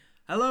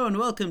Hello and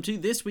welcome to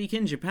This Week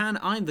in Japan.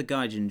 I'm the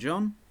Gaijin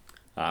John.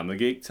 I'm the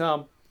Geek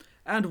Tom.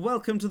 And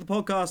welcome to the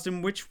podcast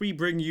in which we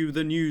bring you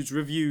the news,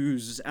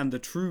 reviews, and the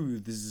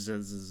truths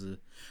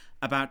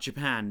about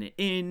Japan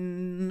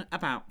in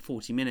about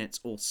 40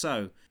 minutes or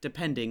so,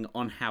 depending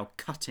on how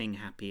cutting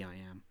happy I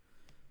am.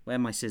 Where are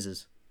my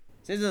scissors?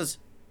 Scissors!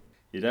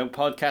 You don't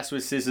podcast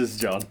with scissors,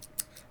 John.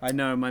 I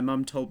know, my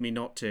mum told me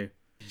not to.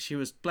 She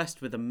was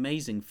blessed with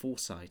amazing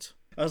foresight.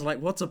 I was like,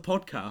 what's a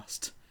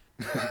podcast?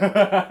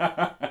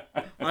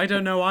 I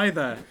don't know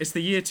either. It's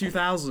the year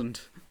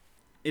 2000.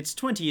 It's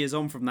 20 years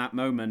on from that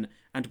moment,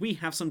 and we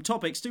have some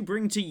topics to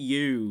bring to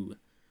you.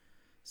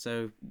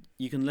 So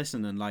you can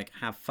listen and,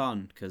 have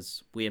fun,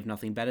 because we have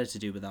nothing better to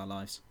do with our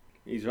lives.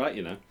 He's right,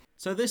 you know.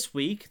 So this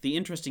week, the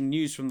interesting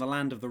news from the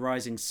land of the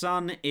rising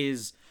sun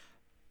is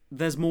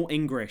there's more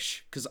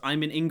English, because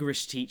I'm an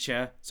English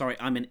teacher.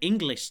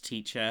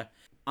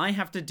 I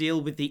have to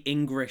deal with the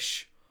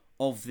English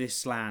of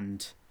this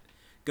land.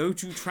 Go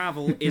to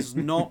travel is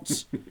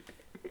not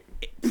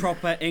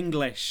proper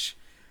English.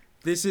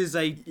 This is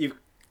a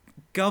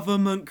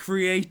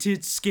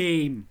government-created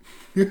scheme.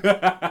 You've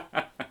got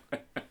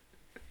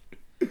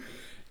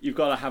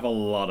to have a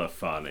lot of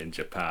fun in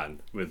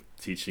Japan with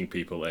teaching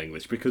people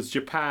English, because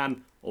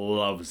Japan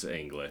loves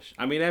English.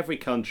 I mean, every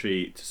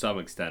country, to some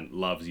extent,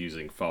 loves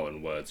using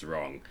foreign words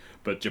wrong,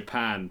 but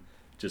Japan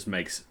just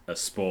makes a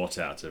sport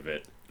out of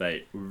it.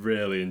 They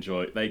really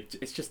enjoy it.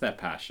 It's just their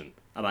passion,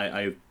 and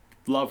I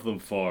love them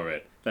for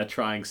it. They're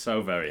trying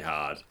so very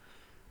hard.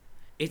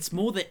 It's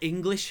more that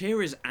English here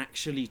is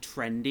actually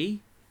trendy.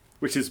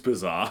 Which is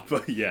bizarre,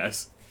 but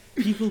yes.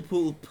 People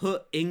will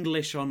put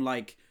English on,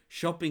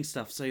 shopping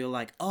stuff, so you're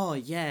like, oh,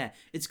 yeah,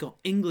 it's got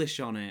English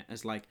on it.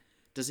 It's like,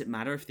 does it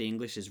matter if the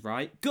English is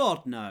right?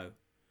 God, no.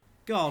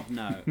 God,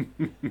 no.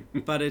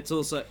 But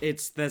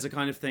there's a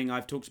kind of thing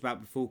I've talked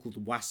about before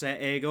called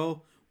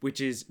Wase-eigo,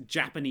 which is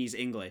Japanese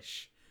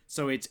English.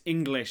 So it's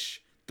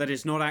English that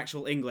is not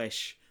actual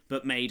English,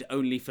 but made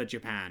only for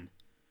Japan.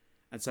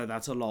 And so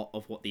that's a lot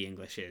of what the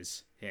English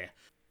is here.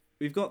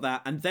 We've got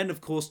that, and then,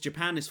 of course,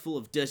 Japan is full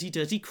of dirty,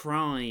 dirty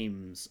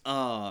crimes.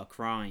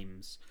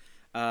 Crimes.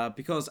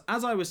 Because,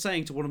 as I was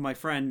saying to one of my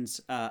friends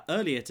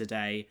earlier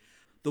today,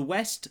 the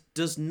West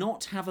does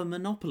not have a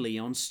monopoly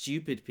on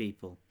stupid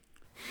people.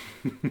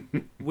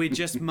 We're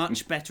just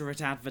much better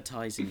at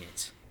advertising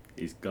it.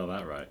 He's got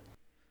that right.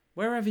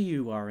 Wherever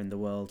you are in the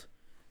world,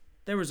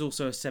 there is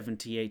also a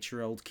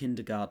 78-year-old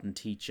kindergarten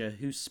teacher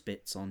who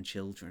spits on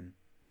children.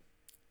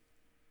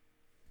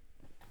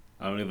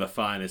 Only the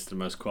finest and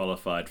most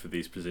qualified for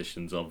these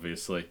positions,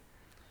 obviously.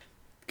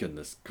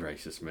 Goodness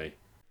gracious me.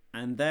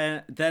 And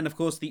then, of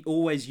course, the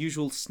always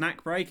usual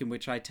snack break in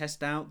which I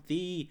test out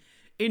the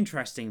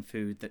interesting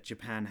food that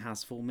Japan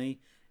has for me.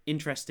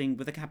 Interesting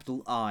with a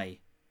capital I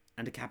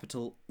and a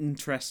capital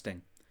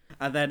interesting.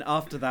 And then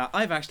after that,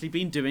 I've actually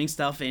been doing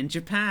stuff in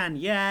Japan.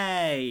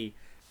 Yay!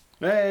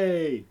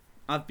 Hey!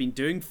 I've been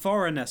doing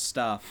foreigner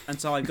stuff,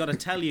 and so I've got to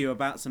tell you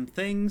about some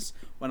things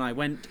when I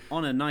went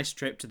on a nice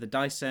trip to the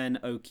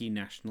Daisen-Oki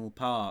National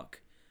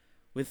Park.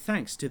 With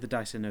thanks to the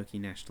Daisen-Oki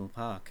National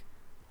Park.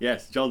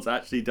 Yes, John's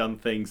actually done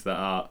things that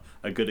are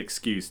a good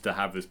excuse to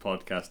have this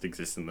podcast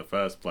exist in the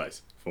first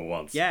place, for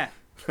once. Yeah.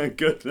 Thank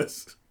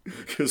goodness,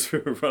 because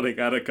we're running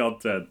out of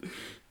content.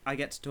 I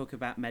get to talk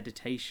about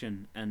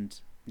meditation and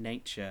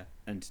nature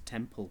and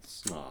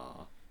temples.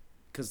 Aww.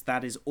 Because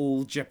that is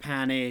all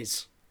Japan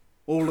is.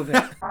 All of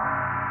it.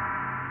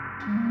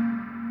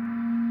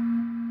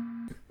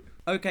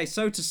 Okay,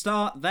 so to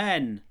start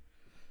then,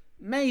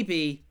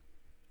 maybe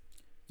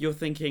you're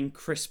thinking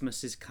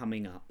Christmas is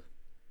coming up.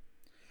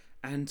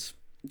 And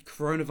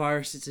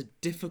coronavirus is a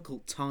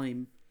difficult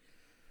time.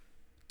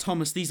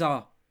 Thomas, these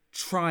are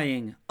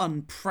trying,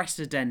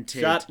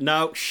 unprecedented...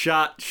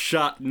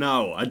 Shut,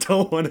 no. I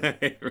don't want to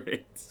hear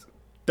it.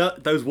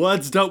 Those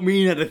words don't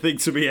mean anything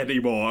to me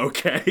anymore,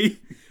 okay?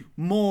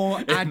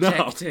 More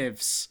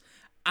adjectives.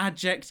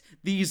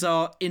 These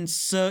are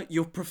insert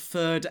your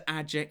preferred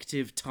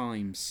adjective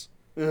times.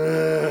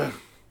 And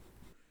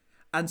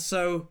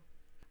so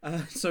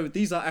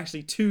these are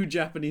actually 2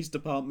 Japanese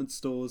department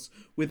stores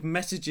with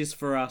messages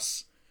for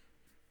us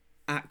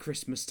at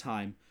Christmas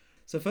time.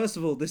 So first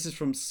of all, this is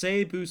from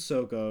Seibu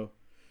Sogo,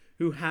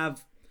 who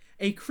have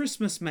a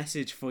Christmas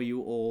message for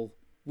you all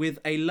with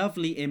a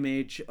lovely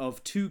image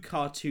of 2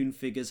 cartoon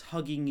figures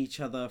hugging each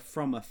other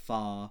from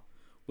afar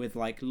with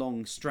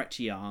long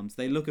stretchy arms.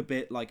 They look a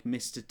bit like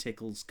Mr.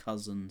 Tickle's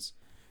cousins,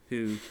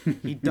 who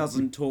he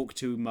doesn't talk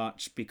too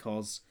much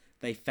because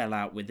they fell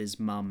out with his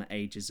mum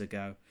ages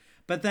ago.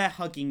 But they're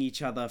hugging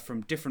each other from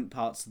different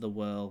parts of the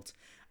world.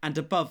 And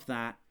above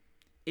that,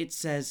 it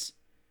says,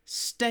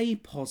 "Stay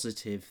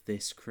positive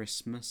this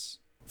Christmas."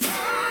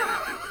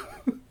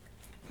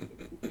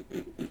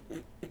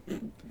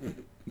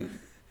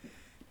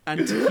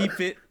 And to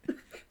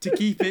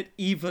keep it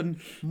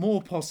even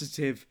more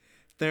positive,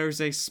 there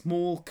is a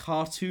small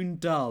cartoon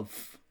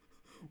dove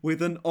with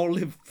an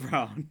olive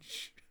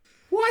branch.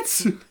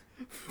 What?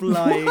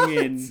 Flying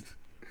in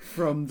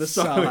from the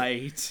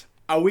side.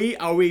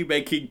 Are we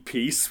making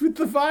peace with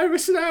the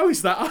virus now?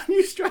 Is that our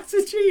new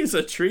strategy? Is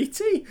a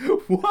treaty?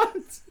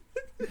 What?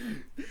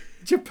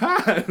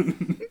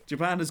 Japan.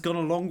 Japan has gone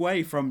a long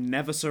way from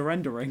never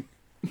surrendering.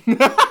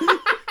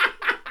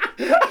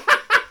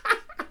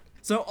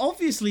 So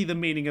obviously the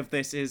meaning of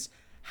this is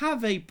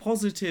have a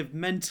positive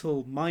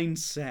mental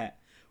mindset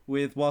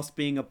with whilst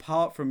being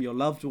apart from your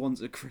loved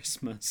ones at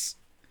Christmas.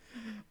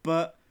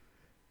 But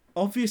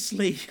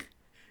obviously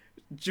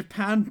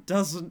Japan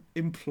doesn't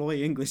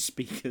employ English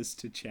speakers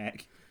to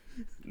check.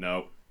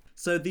 No.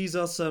 So these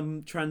are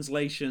some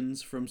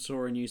translations from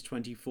Sora News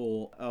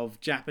 24 of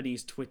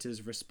Japanese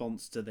Twitter's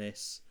response to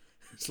this.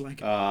 It's like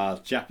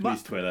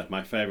Japanese Twitter,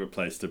 my favourite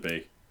place to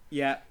be.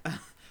 Yeah.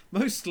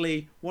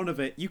 Mostly, one of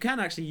it, you can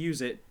actually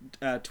use it.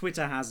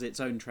 Twitter has its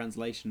own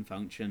translation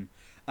function.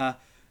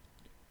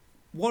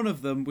 One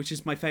of them, which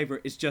is my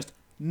favourite, is just,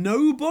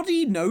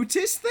 nobody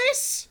noticed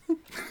this?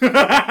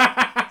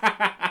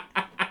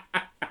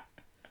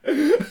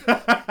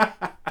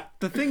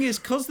 The thing is,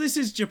 because this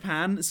is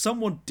Japan,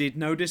 someone did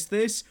notice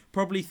this,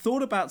 probably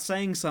thought about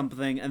saying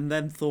something, and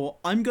then thought,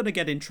 I'm going to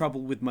get in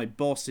trouble with my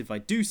boss if I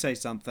do say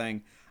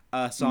something,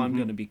 so I'm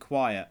going to be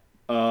quiet.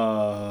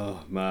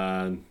 Oh,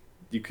 man.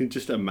 You can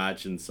just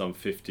imagine some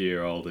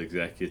 50-year-old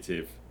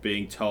executive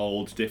being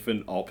told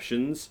different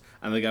options,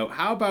 and they go,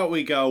 how about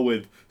we go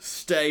with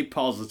stay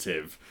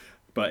positive,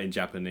 but in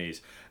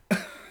Japanese.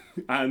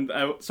 And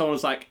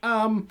someone's like,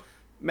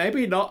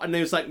 maybe not. And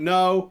he was like,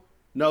 no,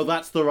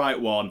 that's the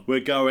right one. We're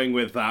going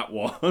with that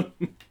one.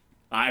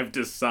 I've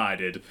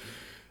decided.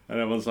 And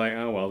everyone's like,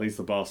 oh, well, he's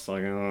the boss.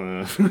 Like, I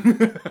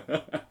don't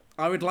know.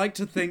 I would like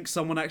to think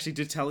someone actually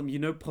did tell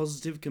him,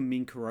 positive can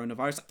mean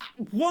coronavirus.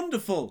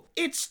 Wonderful!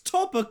 It's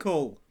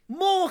topical!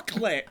 More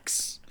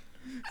clicks!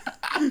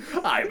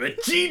 I'm a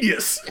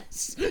genius!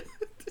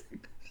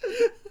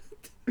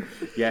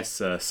 Yes,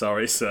 sir.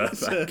 Sorry, sir.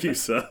 Thank you,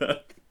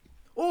 sir.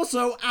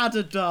 Also, add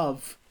a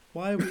dove.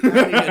 Why are we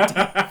adding a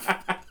dove?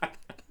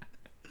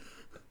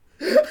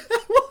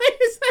 Why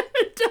is there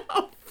a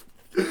dove?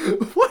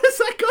 What has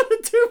that got to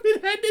do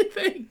with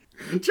anything?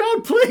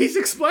 John, please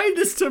explain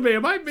this to me.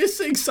 Am I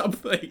missing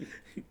something?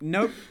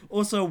 Nope.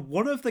 Also,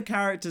 one of the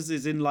characters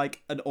is in,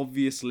 an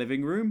obvious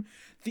living room.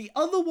 The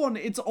other one,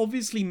 it's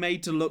obviously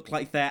made to look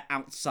like they're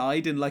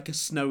outside in, a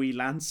snowy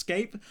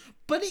landscape.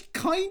 But it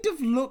kind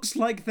of looks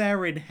like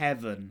they're in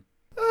heaven.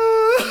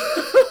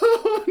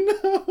 Oh,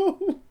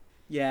 no.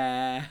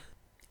 Yeah.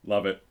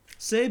 Love it.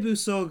 Seibu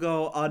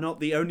Sogo are not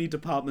the only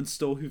department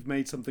store who've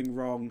made something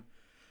wrong.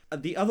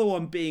 The other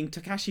one being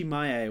Takashi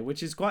Mae,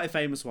 which is quite a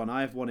famous one.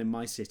 I have one in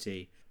my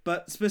city.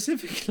 But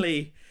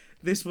specifically,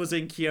 this was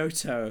in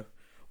Kyoto,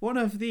 one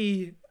of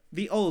the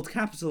old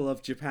capital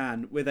of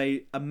Japan, with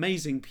a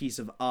amazing piece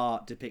of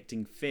art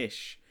depicting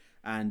fish,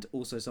 and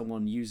also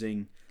someone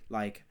using,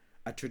 a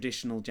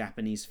traditional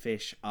Japanese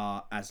fish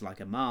art as,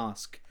 a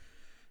mask,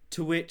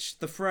 to which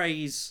the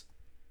phrase,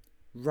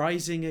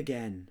 rising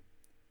again,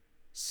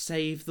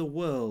 save the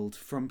world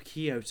from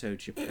Kyoto,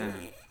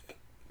 Japan.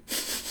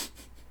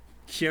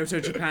 Kyoto,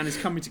 Japan is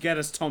coming to get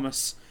us,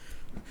 Thomas.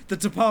 The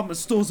department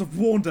stores have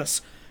warned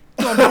us.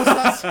 God,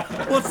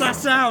 what's that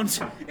sound?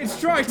 It's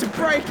trying to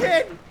break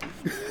in!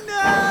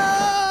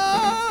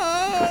 No!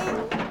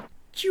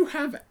 Do you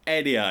have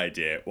any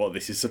idea what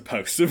this is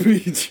supposed to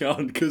mean,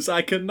 John? Because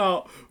I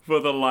cannot, for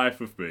the life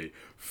of me,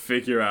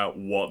 figure out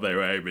what they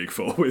were aiming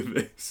for with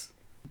this.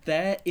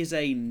 There is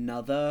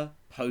another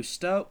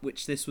poster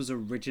which this was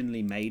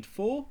originally made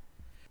for.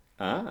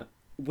 Ah.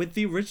 With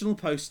the original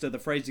poster, the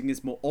phrasing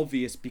is more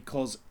obvious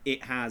because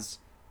it has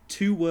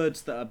 2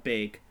 words that are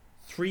big,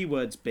 3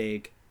 words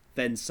big,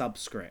 then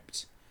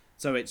subscript.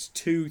 So it's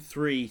 2,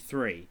 3,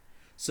 3.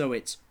 So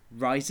it's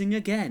rising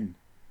again.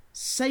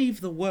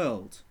 Save the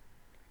world.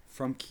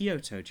 From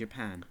Kyoto,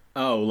 Japan.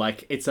 Oh,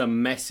 it's a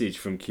message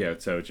from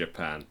Kyoto,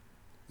 Japan.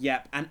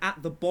 Yep, and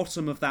at the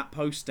bottom of that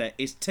poster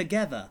is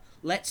together.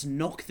 Let's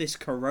knock this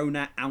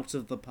corona out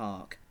of the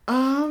park.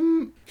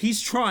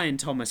 He's trying,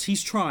 Thomas.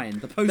 He's trying.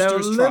 The poster They're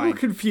is a trying. little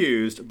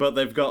confused, but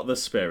they've got the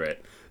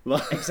spirit.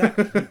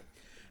 Exactly.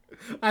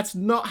 That's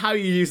not how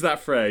you use that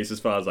phrase, as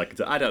far as I can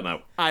tell. I don't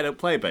know. I don't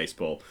play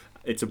baseball.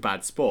 It's a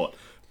bad sport.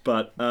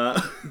 But,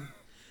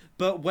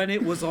 But when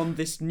it was on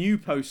this new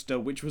poster,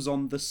 which was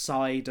on the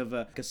side of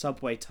a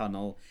subway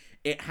tunnel,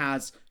 it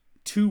has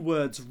 2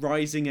 words,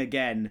 rising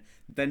again,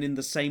 then in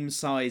the same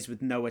size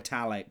with no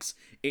italics,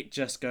 it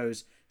just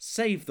goes,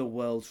 save the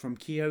world from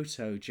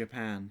Kyoto,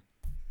 Japan.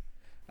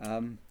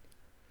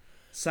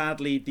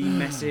 Sadly, the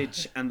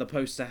message and the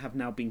poster have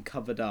now been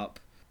covered up.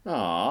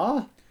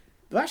 Aww.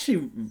 They're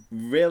actually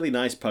really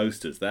nice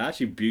posters. They're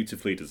actually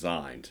beautifully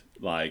designed.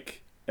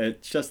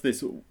 It's just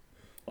this,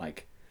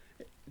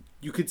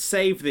 you could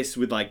save this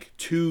with,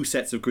 2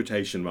 sets of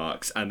quotation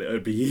marks and it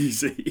would be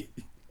easy.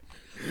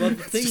 Well,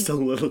 It's just a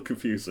little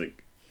confusing.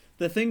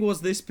 The thing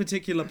was, this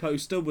particular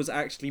poster was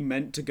actually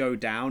meant to go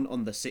down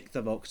on the 6th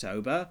of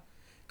October,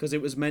 because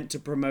it was meant to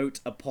promote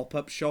a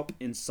pop-up shop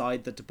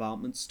inside the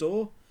department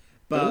store,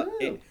 but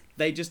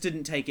they just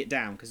didn't take it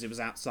down because it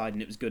was outside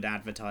and it was good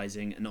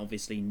advertising, and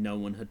obviously no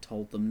one had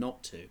told them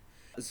not to.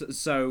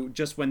 So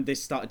just when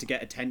this started to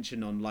get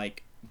attention on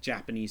like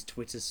Japanese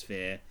Twitter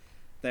sphere,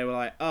 they were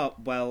like, oh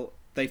well,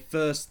 they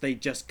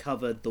just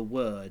covered the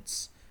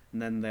words,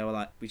 and then they were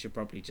like, we should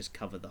probably just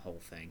cover the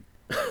whole thing.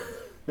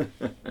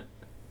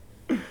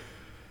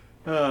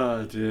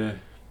 Oh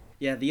dear.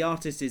 Yeah, the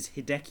artist is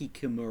Hideki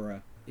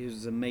Kimura. He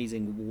was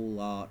amazing wall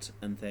art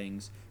and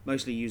things,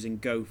 mostly using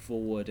Go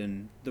Forward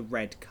and the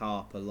red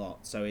carp a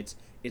lot. So it's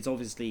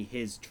obviously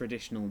his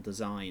traditional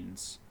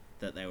designs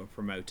that they were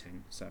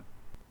promoting. So.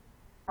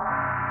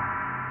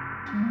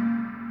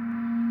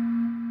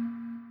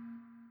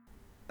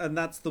 And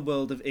that's the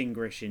world of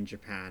English in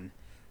Japan.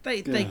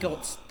 They've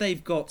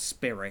got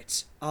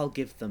spirit. I'll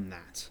give them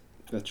that.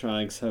 They're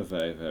trying so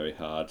very, very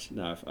hard.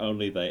 Now, if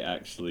only they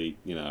actually,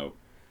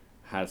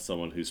 had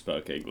someone who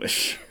spoke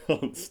English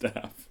on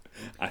staff,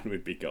 and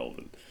we'd be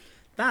golden.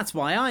 That's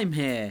why I'm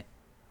here.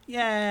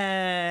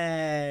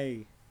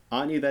 Yay!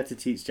 Aren't you there to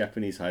teach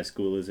Japanese high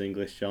schoolers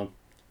English, John?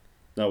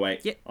 No,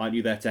 wait. Yeah. Aren't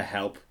you there to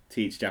help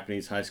teach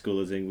Japanese high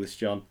schoolers English,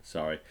 John?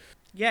 Sorry.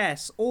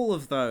 Yes, all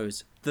of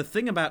those. The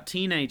thing about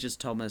teenagers,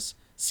 Thomas,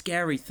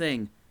 scary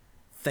thing,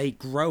 they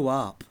grow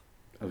up.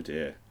 Oh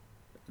dear.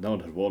 No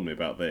one had warned me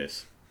about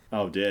this.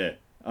 Oh dear.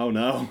 Oh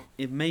no.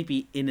 It may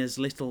be in as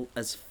little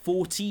as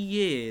 40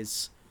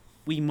 years,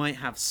 we might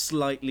have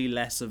slightly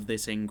less of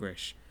this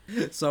English.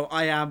 So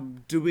I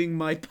am doing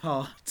my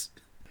part.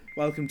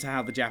 Welcome to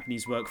how the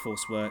Japanese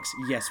workforce works.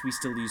 Yes, we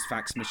still use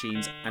fax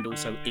machines and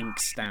also ink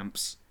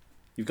stamps.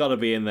 You've got to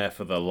be in there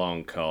for the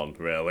long con,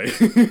 really.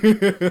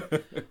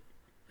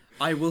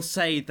 I will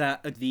say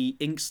that the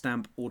ink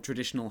stamp or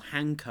traditional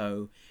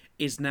hanko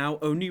is now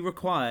only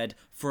required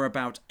for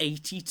about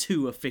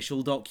 82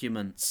 official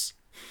documents.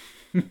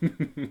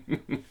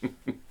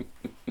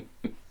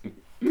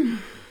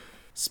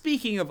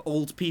 Speaking of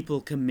old people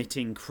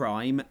committing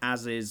crime,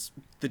 as is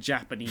the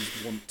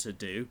Japanese want to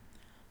do.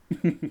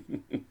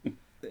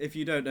 If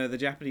you don't know, the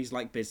Japanese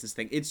like business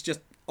thing. It's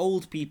just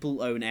old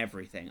people own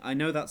everything. I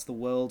know that's the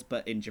world,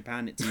 but in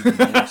Japan it's even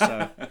more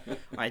so.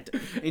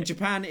 In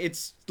Japan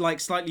it's like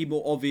slightly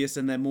more obvious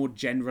and they're more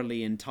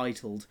generally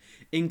entitled,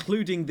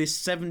 including this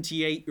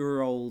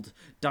 78-year-old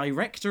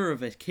director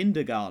of a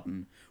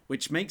kindergarten,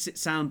 which makes it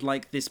sound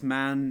like this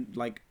man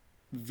like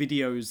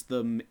videos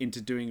them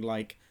into doing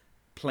like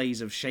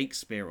plays of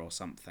Shakespeare or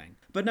something.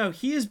 But no,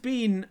 he has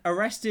been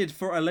arrested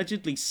for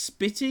allegedly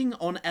spitting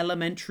on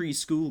elementary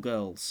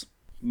schoolgirls.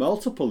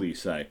 Multiple, you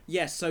say?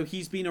 Yes, so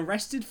he's been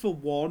arrested for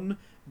one,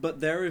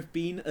 but there have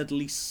been at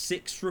least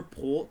 6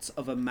 reports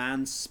of a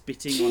man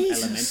spitting on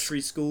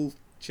elementary school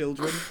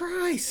children.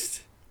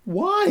 Christ!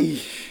 Why?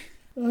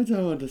 I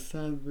don't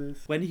understand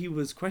this. When he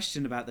was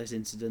questioned about this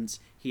incident,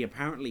 he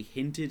apparently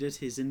hinted at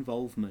his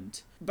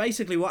involvement.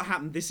 Basically what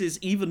happened, this is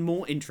even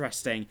more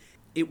interesting,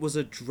 it was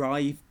a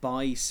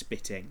drive-by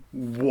spitting.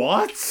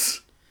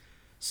 What?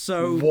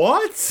 So...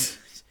 What?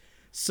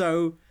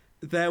 So...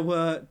 There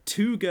were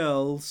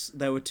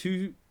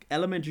 2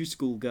 elementary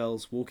school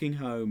girls walking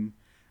home,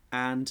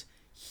 and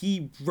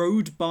he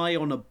rode by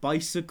on a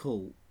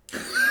bicycle.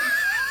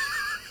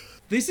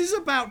 This is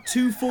about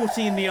 2:40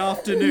 in the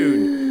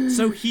afternoon,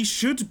 so he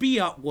should be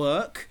at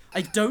work.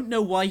 I don't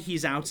know why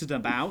he's out and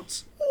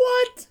about.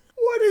 What?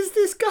 What is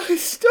this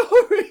guy's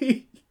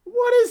story?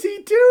 What is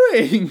he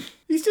doing?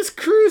 He's just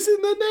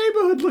cruising the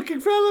neighbourhood looking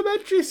for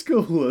elementary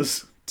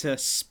schoolers to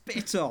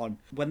spit on.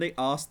 When they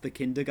asked the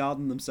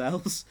kindergarten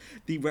themselves,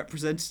 the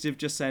representative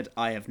just said,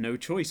 I have no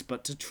choice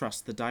but to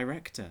trust the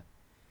director.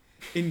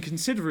 In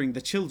considering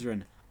the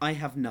children, I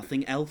have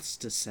nothing else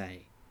to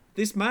say.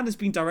 This man has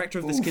been director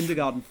of this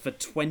kindergarten for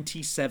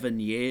 27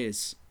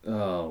 years.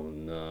 Oh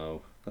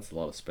no, that's a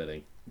lot of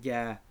spitting.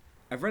 Yeah.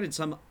 I've read in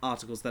some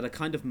articles that a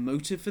kind of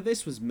motive for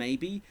this was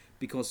maybe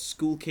because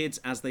school kids,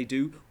 as they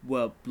do,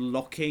 were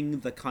blocking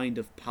the kind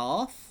of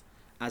path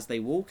as they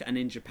walk, and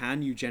in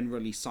Japan you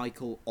generally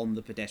cycle on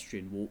the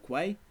pedestrian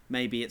walkway.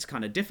 Maybe it's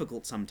kind of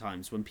difficult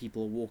sometimes when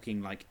people are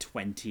walking like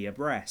 20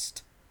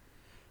 abreast.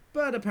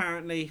 But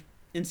apparently,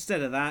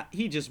 instead of that,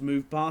 he just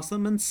moved past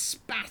them and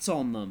spat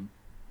on them.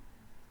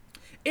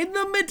 In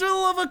the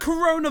middle of a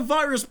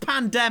coronavirus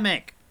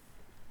pandemic!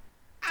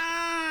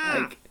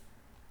 Ah! Like,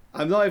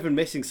 I'm not even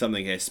missing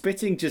something here.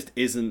 Spitting just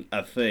isn't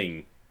a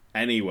thing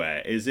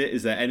anywhere, is it?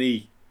 Is there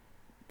any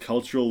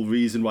cultural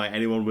reason why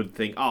anyone would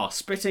think,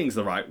 spitting's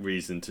the right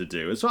reason to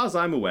do? As far as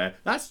I'm aware,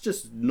 that's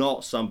just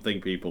not something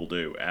people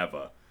do,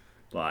 ever.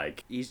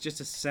 Like, he's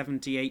just a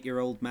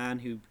 78-year-old man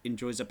who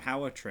enjoys a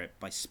power trip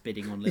by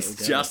spitting on little girls.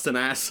 He's just an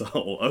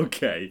asshole.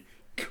 Okay,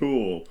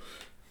 cool.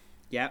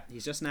 Yeah,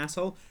 he's just an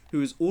asshole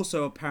who is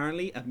also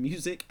apparently a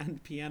music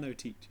and piano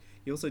teacher.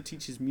 He also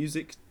teaches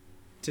music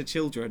to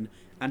children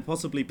and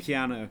possibly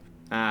piano.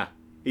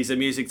 He's a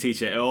music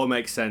teacher. It all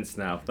makes sense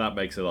now. That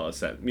makes a lot of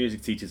sense.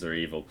 Music teachers are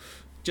evil.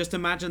 Just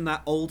imagine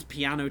that old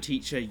piano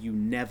teacher you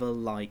never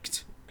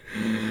liked.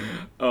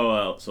 Oh,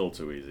 well, it's all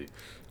too easy.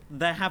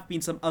 There have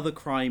been some other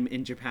crime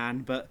in Japan,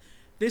 but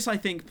this, I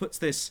think, puts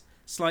this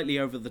slightly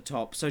over the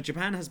top. So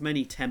Japan has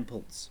many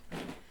temples.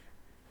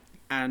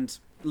 And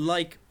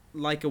like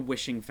a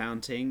wishing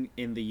fountain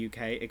in the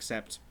UK,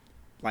 except,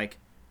 like,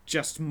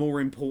 just more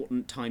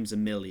important times a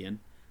million.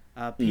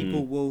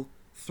 People will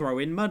throw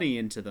in money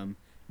into them.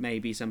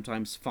 Maybe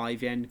sometimes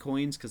 5 yen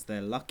coins because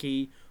they're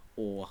lucky,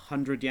 or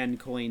 100 yen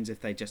coins if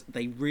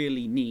they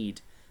really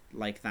need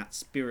like that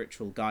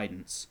spiritual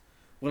guidance.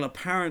 Well,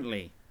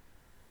 apparently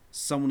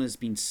someone has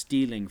been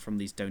stealing from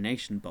these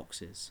donation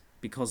boxes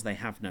because they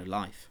have no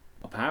life.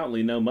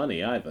 Apparently no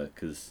money either,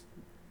 because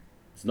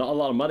there's not a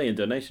lot of money in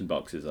donation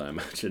boxes, I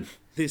imagine.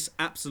 This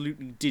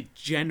absolutely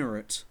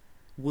degenerate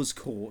was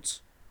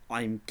caught.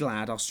 I'm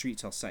glad our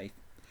streets are safe.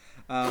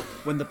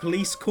 When the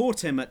police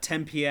caught him at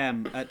 10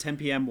 p.m.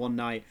 one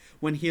night,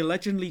 when he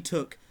allegedly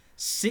took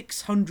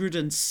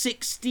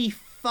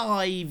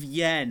 665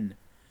 yen.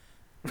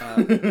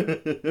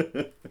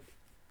 That's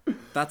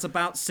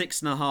about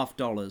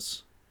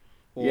 $6.50.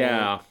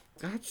 Yeah,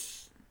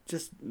 that's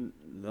just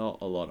not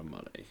a lot of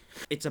money.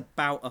 It's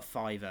about a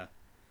 $5.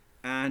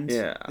 And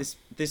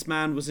this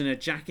man was in a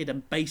jacket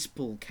and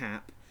baseball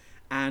cap.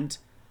 And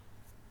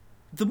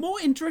the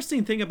more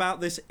interesting thing about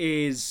this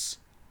is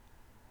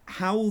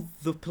how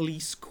the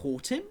police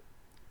caught him.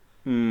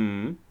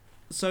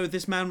 So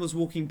this man was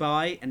walking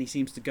by and he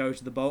seems to go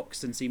to the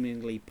box and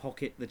seemingly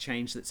pocket the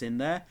change that's in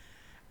there.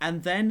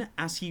 And then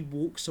as he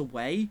walks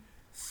away,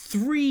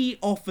 3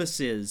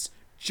 officers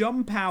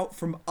jump out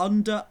from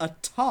under a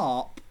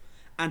tarp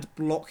and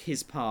block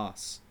his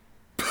pass.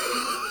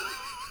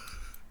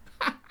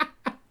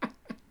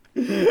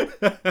 You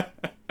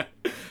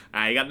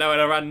got nowhere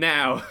to run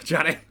now,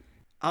 Johnny.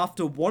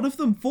 After one of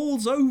them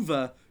falls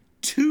over,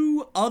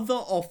 2 other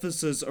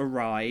officers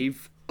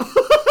arrive.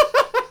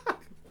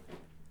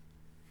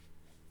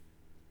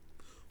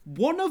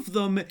 One of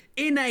them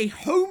in a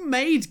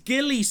homemade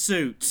ghillie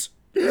suit.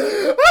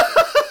 What?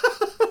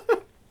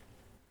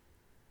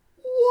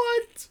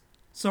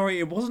 Sorry,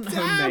 it wasn't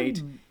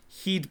homemade.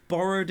 He'd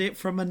borrowed it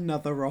from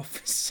another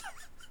officer.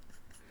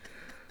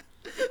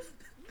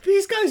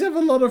 These guys have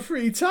a lot of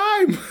free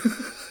time.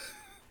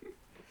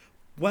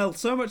 Well,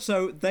 so much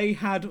so,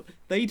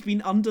 they'd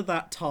been under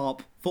that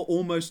tarp for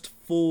almost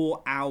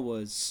 4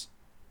 hours.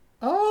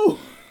 Oh.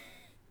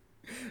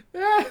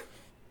 Yeah.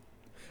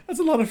 That's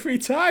a lot of free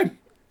time.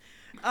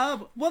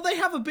 Well, they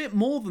have a bit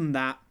more than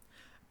that.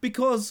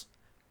 Because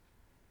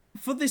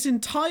for this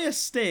entire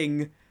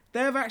sting,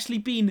 there have actually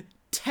been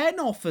 10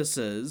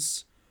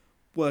 officers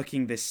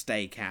working this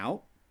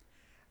stakeout.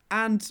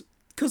 And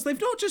because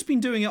they've not just been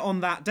doing it on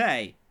that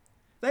day,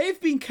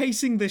 they've been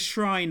casing this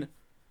shrine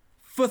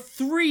for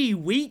 3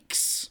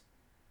 weeks.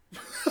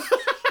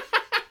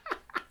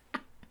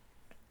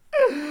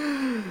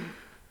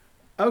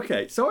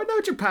 Okay, so I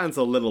know Japan's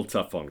a little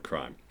tough on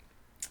crime.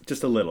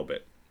 Just a little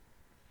bit.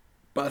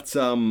 But,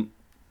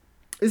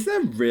 is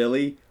there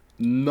really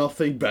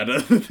nothing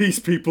better that these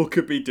people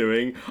could be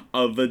doing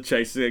other than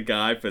chasing a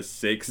guy for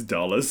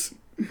 $6?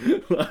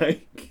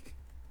 Like,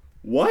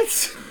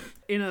 what?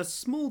 In a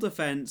small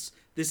defense,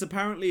 this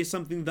apparently is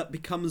something that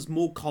becomes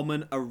more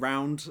common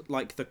around,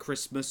 like, the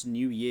Christmas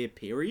New Year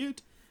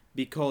period,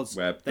 because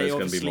where there's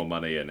going to be more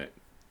money in it.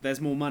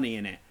 There's more money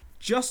in it.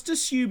 Just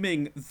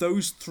assuming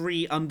those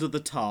 3 under the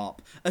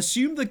tarp,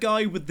 assume the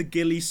guy with the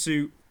ghillie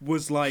suit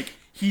was like,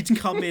 he'd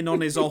come in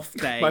on his off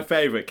day. My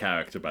favourite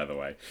character, by the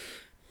way.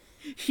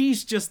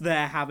 He's just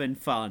there having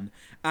fun.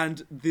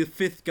 And the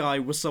 5th guy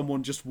was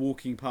someone just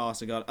walking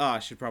past and going, I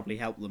should probably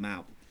help them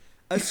out.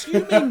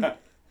 Assuming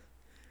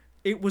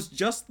it was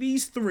just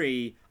these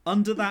 3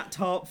 under that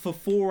tarp for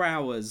 4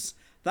 hours,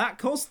 that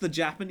cost the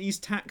Japanese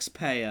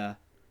taxpayer.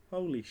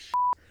 Holy shit.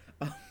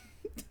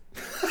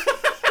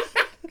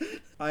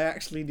 I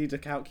actually need a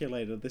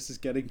calculator. This is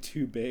getting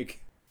too big.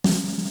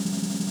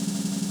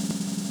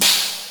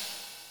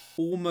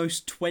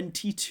 Almost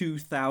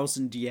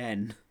 22,000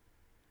 yen.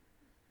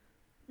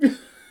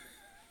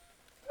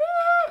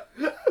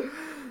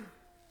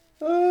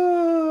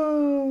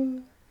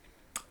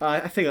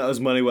 I think that was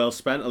money well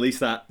spent. At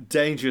least that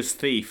dangerous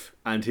thief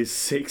and his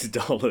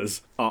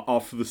 $6 are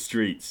off the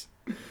streets.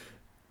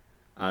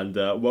 And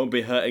won't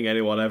be hurting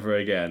anyone ever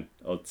again.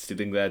 Or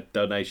stealing their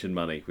donation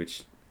money,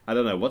 which, I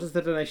don't know, what does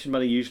the donation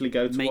money usually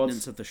go towards?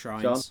 Maintenance of the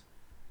shrines. John?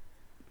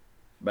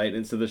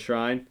 Maintenance of the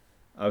shrine?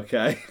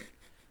 Okay.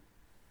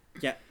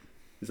 Yeah.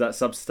 Is that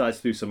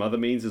subsidised through some other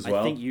means as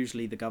well? I think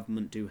usually the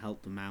government do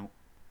help them out.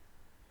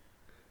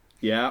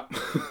 Yeah.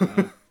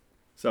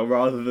 So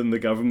rather than the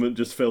government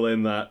just fill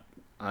in that,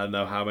 I don't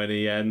know how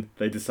many yen,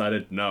 they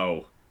decided,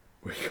 no,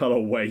 we gotta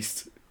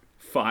waste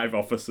 5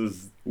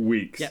 officers'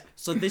 weeks. Yeah,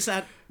 so this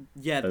at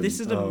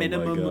a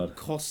minimum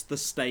cost the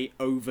state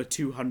over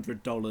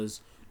 $200,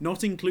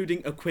 not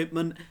including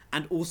equipment,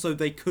 and also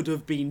they could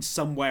have been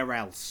somewhere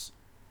else.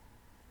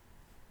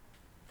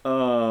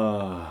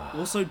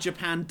 Also,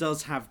 Japan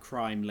does have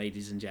crime,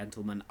 ladies and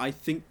gentlemen. I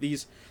think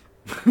these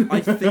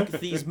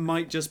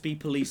might just be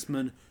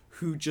policemen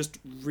who just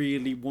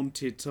really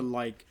wanted to,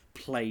 like,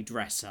 play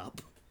dress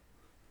up.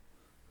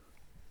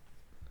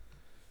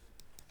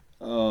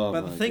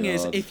 But the thing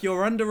is, if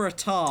you're under a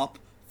tarp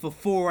for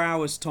 4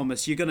 hours,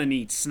 Thomas, you're gonna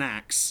need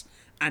snacks.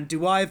 And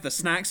do I have the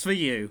snacks for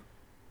you?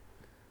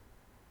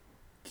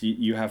 Do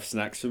you have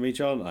snacks for me,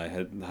 John? I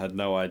had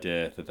no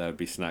idea that there would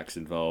be snacks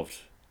involved.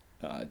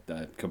 I'm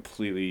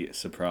completely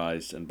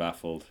surprised and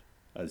baffled,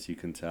 as you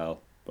can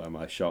tell by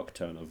my shocked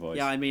tone of voice.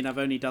 Yeah, I mean, I've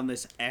only done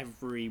this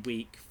every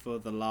week for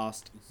the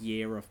last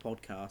year of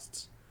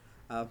podcasts.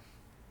 I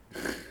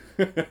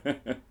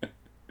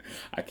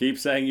keep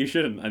saying you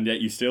shouldn't, and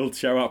yet you still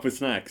show up with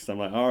snacks. I'm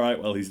like, all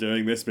right, well, he's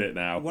doing this bit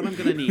now. What I'm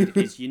going to need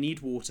is you need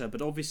water,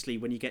 but obviously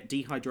when you get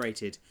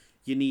dehydrated,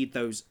 you need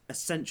those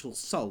essential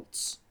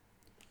salts.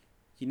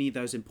 You need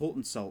those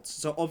important salts.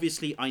 So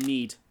obviously I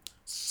need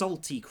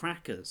salty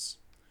crackers,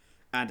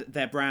 and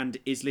their brand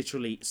is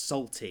literally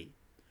salty.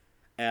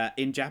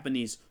 In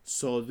Japanese,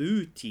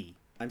 soruti.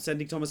 I'm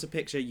sending Thomas a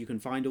picture. You can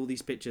find all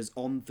these pictures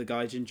on the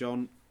Gaijin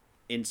John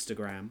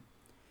Instagram.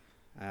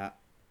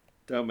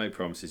 Don't make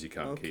promises you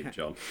can't keep,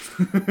 John.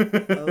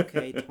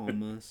 Okay,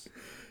 Thomas.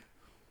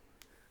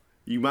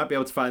 You might be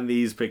able to find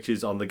these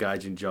pictures on the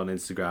Gaijin John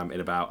Instagram in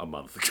about a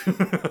month.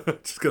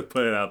 Just gonna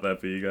put it out there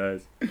for you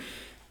guys.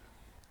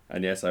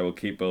 And yes, I will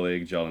keep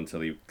bullying John until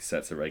he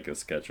sets a regular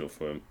schedule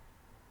for him.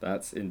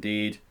 That's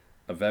indeed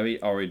a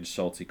very orange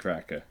salty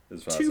cracker,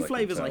 as far as I can tell. Two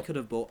flavours I could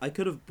have bought. I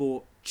could have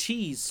bought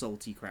cheese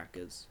salty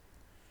crackers.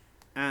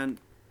 And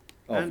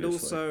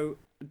also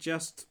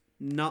just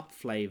nut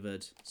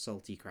flavoured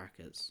salty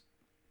crackers.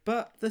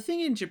 But the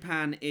thing in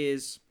Japan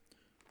is,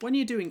 when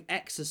you're doing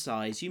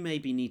exercise, you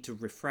maybe need to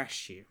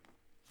refresh you.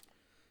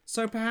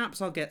 So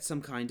perhaps I'll get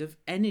some kind of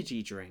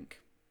energy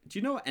drink. Do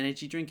you know what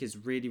energy drink is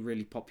really,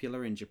 really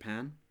popular in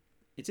Japan?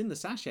 It's in the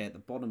sachet at the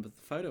bottom of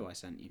the photo I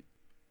sent you.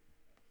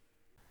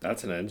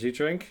 That's an energy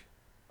drink?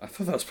 I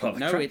thought that was part of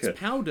the cracker. No, it's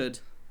powdered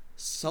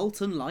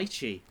salt and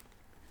lychee.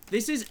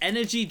 This is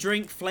energy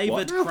drink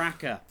flavoured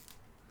cracker.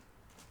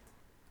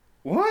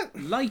 What?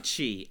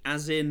 Lychee,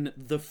 as in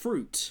the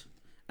fruit.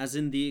 As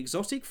in the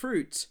exotic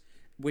fruit,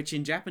 which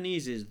in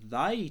Japanese is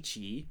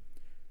daichi.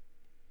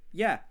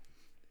 Yeah,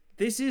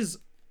 this is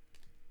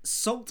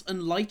salt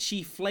and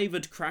lychee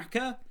flavoured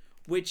cracker,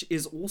 which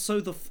is also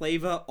the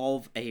flavour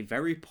of a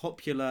very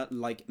popular,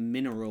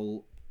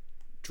 mineral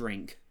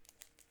drink.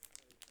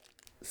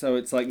 So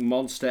it's like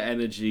Monster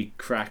Energy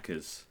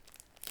crackers,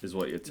 is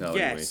what you're telling me.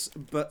 Yes,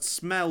 but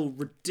smell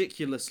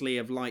ridiculously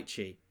of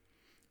lychee.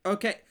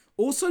 Okay,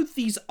 also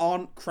these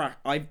aren't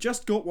I've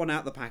just got one out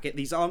of the packet.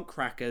 These aren't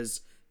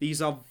crackers. These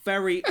are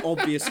very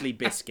obviously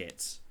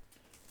biscuits.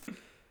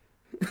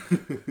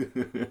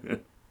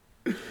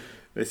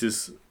 This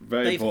is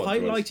very important.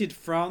 They've highlighted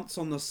France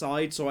on the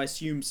side, so I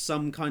assume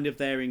some kind of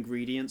their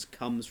ingredients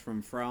comes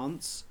from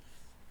France.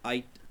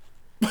 No,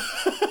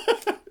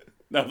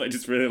 they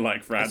just really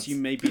like France.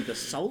 Assume maybe the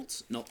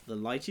salt, not the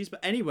lychees. But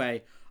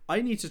anyway,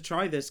 I need to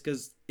try this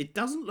because it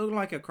doesn't look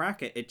like a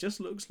cracker. It just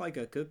looks like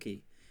a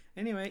cookie.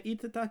 Anyway,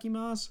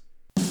 itadakimasu.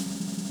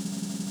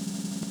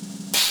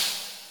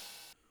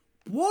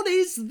 What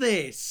is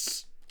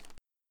this?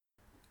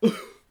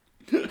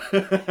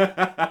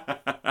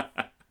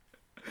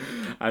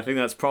 I think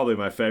that's probably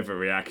my favourite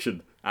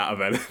reaction out of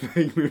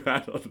anything we've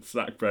had on the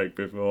snack break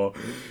before.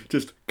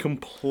 Just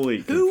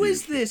complete confusion. Who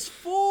is this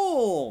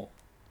for?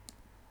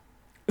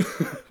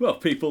 Well,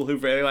 people who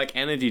really like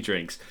energy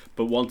drinks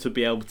but want to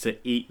be able to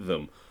eat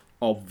them.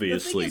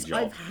 Obviously, the thing is,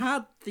 John. I've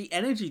had the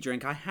energy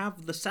drink. I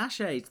have the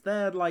sachets.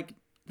 They're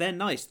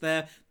nice.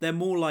 They're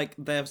more like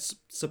they're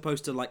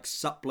supposed to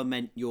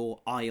supplement your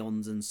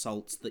ions and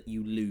salts that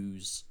you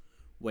lose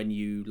when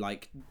you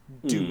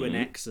do an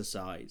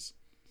exercise.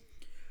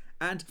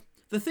 And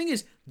the thing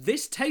is,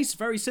 this tastes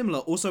very similar.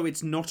 Also,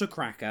 it's not a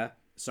cracker.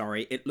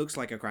 Sorry, it looks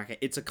like a cracker.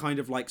 It's a kind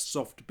of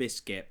soft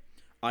biscuit.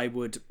 I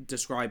would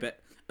describe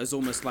it as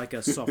almost like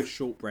a soft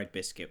shortbread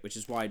biscuit, which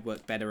is why it'd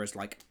work better as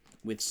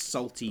with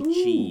salty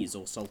cheese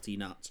or salty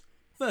nuts.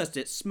 First,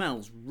 it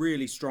smells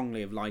really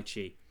strongly of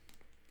lychee.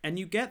 And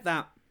you get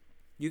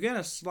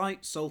a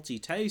slight salty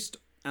taste,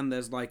 and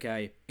there's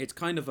it's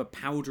kind of a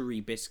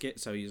powdery biscuit,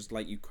 so you just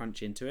you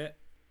crunch into it.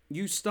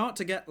 You start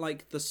to get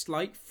the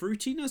slight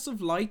fruitiness of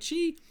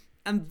lychee,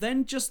 and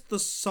then just the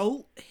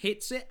salt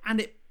hits it,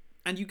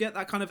 and you get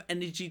that kind of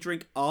energy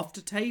drink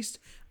aftertaste,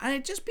 and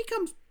it just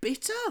becomes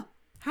bitter.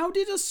 How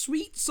did a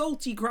sweet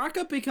salty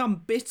cracker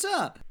become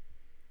bitter?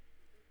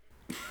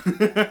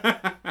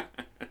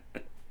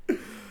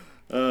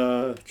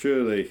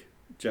 Truly,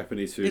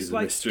 Japanese food is a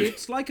mystery.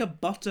 It's like a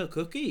butter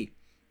cookie,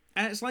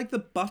 and it's the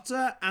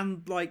butter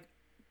and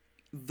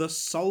the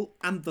salt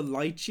and the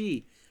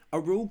lychee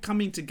are all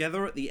coming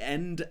together at the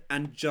end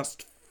and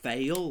just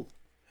fail.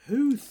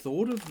 Who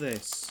thought of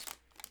this?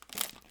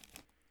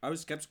 I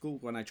was skeptical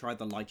when I tried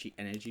the lychee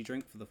energy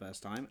drink for the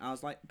first time. I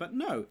was but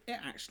no, it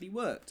actually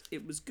worked.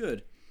 It was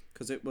good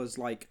because it was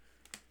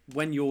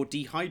when you're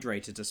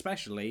dehydrated,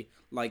 especially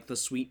the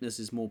sweetness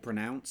is more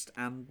pronounced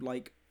and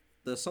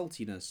the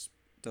saltiness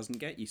doesn't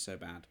get you so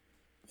bad.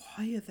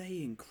 Why are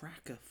they in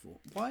cracker form?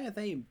 Why are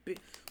they in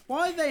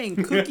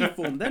cookie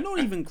form? They're not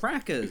even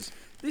crackers.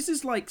 This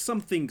is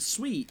something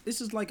sweet.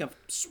 This is a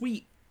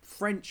sweet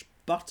French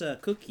butter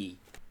cookie.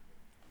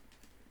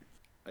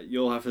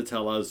 You'll have to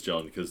tell us,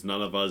 John, because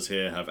none of us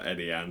here have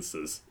any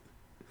answers.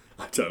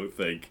 I don't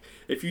think.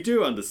 If you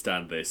do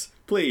understand this,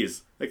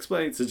 please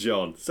explain it to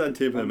John. Send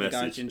him a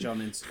message. Gaijin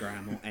John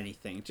Instagram or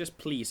anything. Just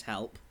please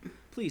help.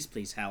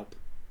 Please help.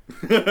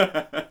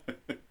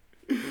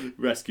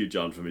 Rescue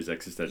John from his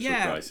existential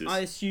crisis. I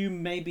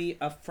assume maybe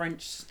a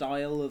French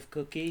style of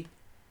cookie.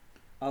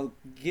 I'll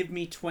give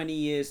me 20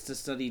 years to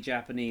study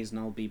Japanese and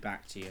I'll be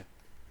back to you.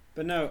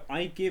 But no,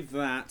 I give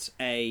that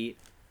a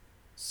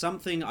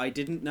something I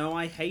didn't know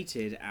I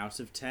hated out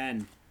of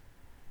 10.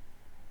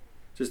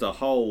 Just a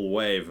whole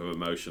wave of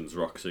emotions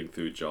rocking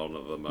through John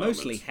at the moment.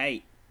 Mostly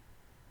hate.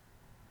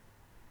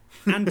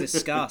 And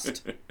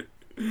disgust.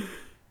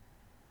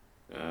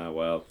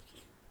 Well,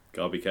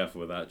 gotta be careful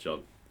with that,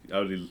 John.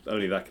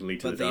 Only that can lead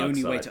to the dark side. But the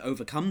only way to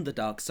overcome the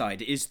dark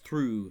side is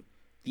through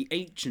the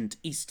ancient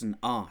Eastern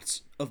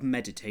art of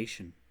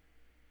meditation.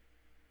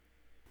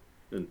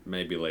 And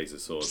maybe laser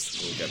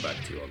swords. We'll get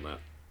back to you on that.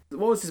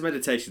 What was this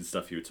meditation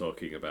stuff you were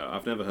talking about?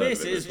 I've never heard of it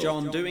before. This is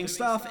John doing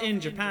stuff in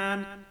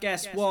Japan.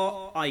 Guess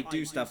what? I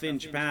do stuff in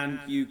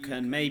Japan. You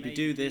can maybe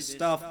do this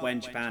stuff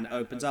when Japan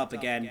opens up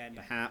again,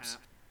 perhaps.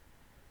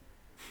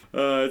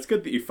 It's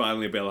good that you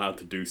finally been allowed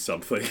to do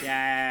something.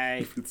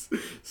 Yay! It's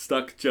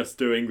stuck just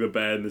doing the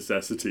bare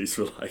necessities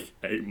for like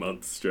 8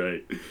 months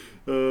straight.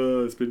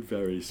 It's been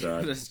very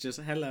sad. It's just,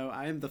 hello,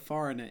 I am the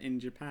foreigner in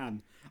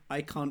Japan.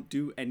 I can't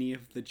do any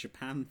of the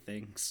Japan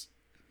things.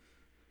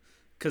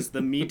 Because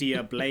the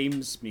media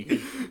blames me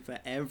for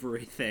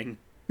everything.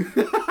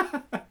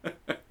 I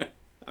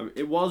mean,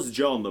 it was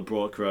John that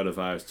brought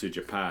coronavirus to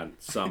Japan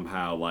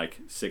somehow, like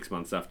 6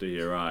 months after he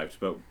arrived,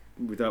 but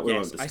we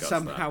won't discuss that. I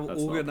somehow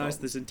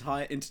organised this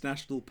entire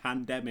international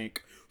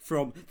pandemic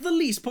from the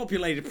least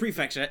populated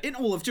prefecture in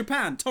all of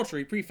Japan,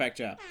 Tottori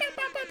Prefecture.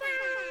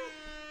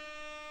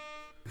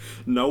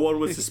 No one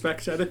would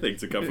suspect anything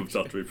to come from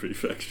Tottori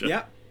Prefecture.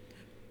 Yep.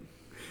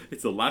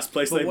 It's the last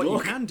place they look.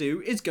 What you can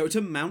do is go to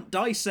Mount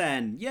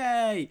Daisen.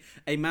 Yay!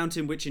 A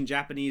mountain which in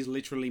Japanese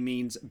literally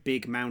means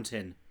big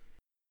mountain.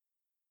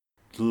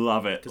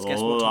 Love it.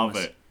 Love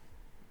it.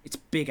 It's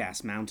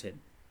big-ass mountain.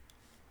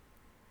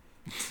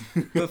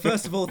 But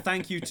first of all,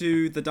 thank you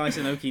to the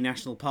Daisen-oki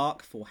National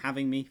Park for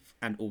having me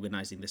and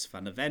organising this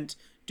fun event.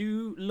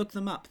 Do look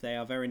them up. They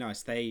are very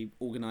nice. They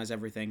organise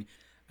everything.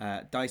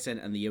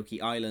 Daisen and the Oki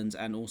Islands,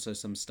 and also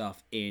some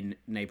stuff in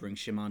neighbouring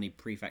Shimane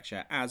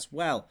Prefecture as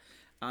well.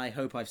 I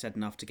hope I've said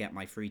enough to get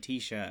my free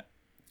t-shirt.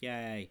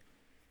 Yay.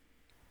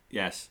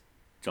 Yes.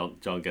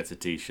 John gets a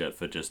t-shirt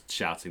for just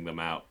shouting them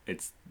out.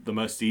 It's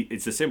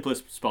the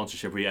simplest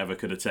sponsorship we ever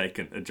could have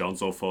taken, and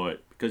John's all for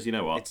it. Because you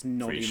know what? It's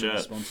not free even shirt.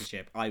 a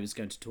sponsorship. I was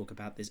going to talk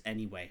about this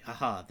anyway.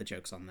 Haha, the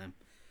joke's on them.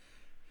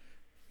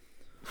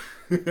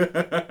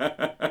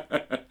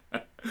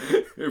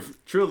 It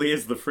truly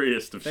is the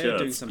freest of shirts. They're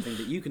doing something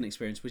that you can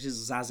experience, which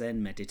is Zazen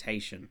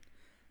meditation.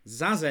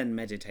 Zazen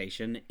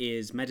meditation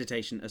is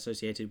meditation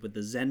associated with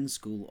the Zen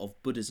school of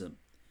Buddhism.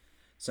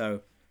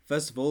 So,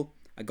 first of all,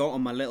 I got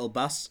on my little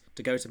bus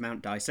to go to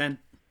Mount Daisen.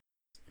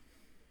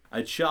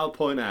 I shall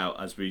point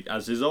out, as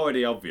is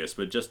already obvious,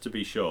 but just to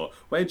be sure,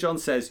 when John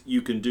says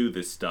you can do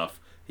this stuff,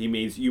 he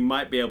means you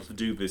might be able to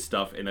do this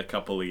stuff in a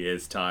couple of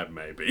years' time,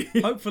 maybe.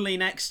 Hopefully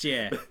next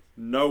year.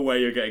 No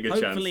way you're getting a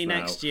chance now. Hopefully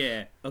next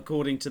year,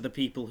 according to the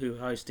people who are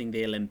hosting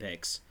the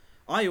Olympics.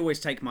 I always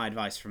take my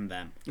advice from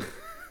them.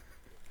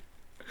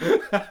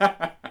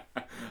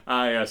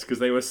 Yes, because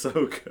they were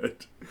so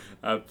good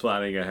at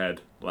planning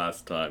ahead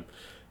last time.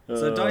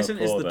 So Daisen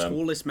is the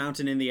tallest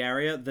mountain in the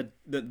area.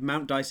 The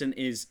Mount Daisen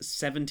is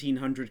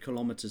 1,700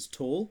 kilometers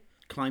tall.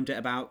 Climbed it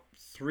about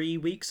 3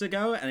 weeks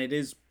ago, and it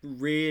is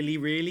really,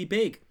 really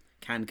big.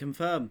 Can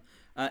confirm.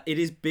 It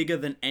is bigger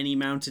than any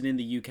mountain in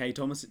the UK,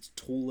 Thomas. It's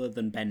taller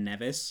than Ben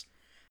Nevis.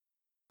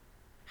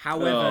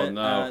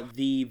 However,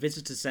 the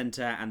visitor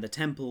centre and the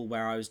temple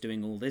where I was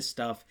doing all this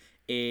stuff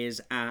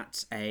is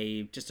at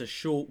just a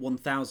short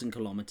 1,000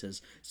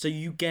 kilometres, so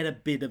you get a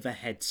bit of a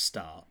head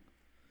start.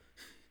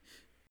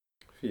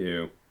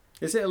 Phew.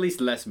 Is it at least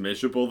less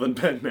miserable than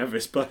Ben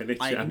Nevis by any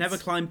chance? I've never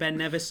climbed Ben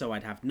Nevis, so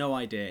I'd have no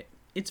idea.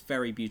 It's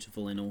very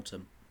beautiful in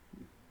autumn.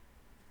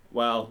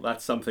 Well,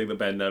 that's something that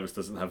Ben Nevis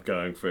doesn't have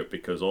going for it,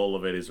 because all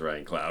of it is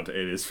rain cloud.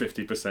 It is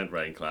 50%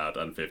 rain cloud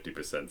and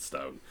 50%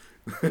 stone.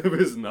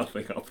 There's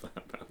nothing up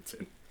that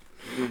mountain.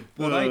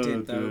 What I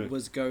did, though,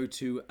 was go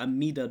to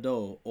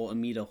Amida-do, or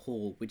Amida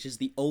Hall, which is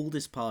the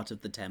oldest part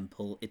of the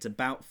temple. It's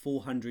about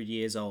 400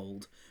 years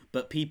old,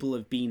 but people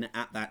have been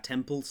at that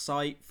temple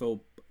site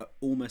for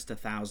almost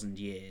 1,000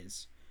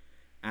 years.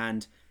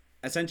 And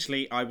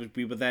essentially,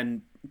 we were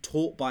then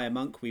taught by a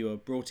monk. We were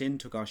brought in,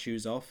 took our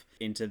shoes off,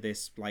 into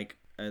this,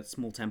 a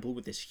small temple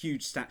with this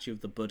huge statue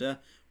of the Buddha,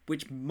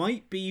 which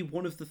might be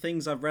one of the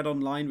things I've read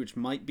online, which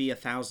might be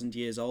 1,000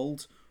 years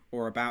old,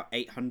 or about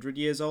 800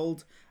 years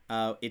old.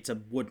 It's a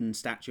wooden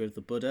statue of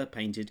the Buddha,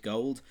 painted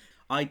gold.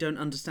 I don't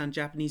understand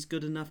Japanese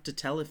good enough to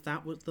tell if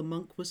that what the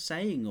monk was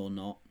saying or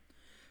not.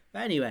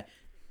 But anyway,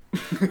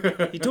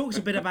 he talks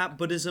a bit about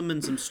Buddhism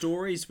and some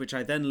stories, which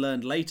I then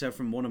learned later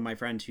from one of my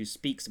friends who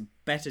speaks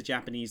better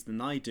Japanese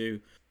than I do,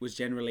 was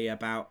generally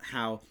about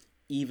how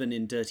even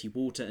in dirty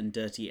water and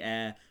dirty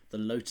air, the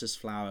lotus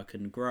flower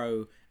can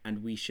grow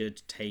and we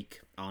should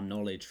take our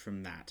knowledge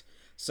from that.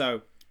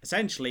 So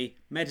essentially,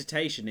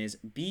 meditation is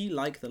be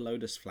like the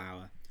lotus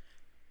flower.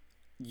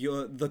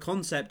 The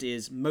concept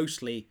is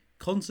mostly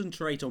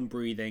concentrate on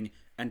breathing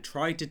and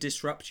try to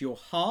disrupt your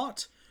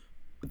heart.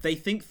 They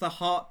think the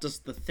heart does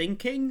the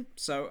thinking,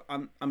 so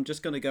I'm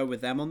just going to go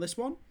with them on this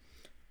one.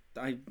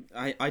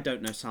 I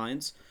don't know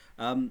science.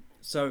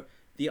 So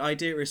the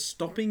idea is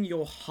stopping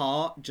your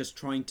heart just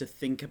trying to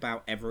think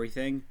about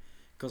everything,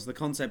 because the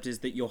concept is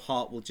that your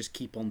heart will just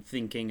keep on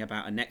thinking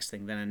about a next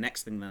thing, then a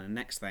next thing, then a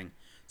next thing.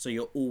 So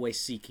you're always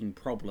seeking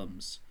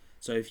problems.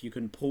 So if you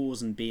can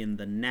pause and be in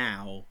the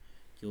now,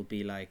 you'll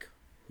be like,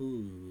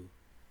 ooh.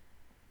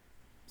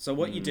 So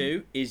what you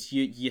do is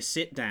you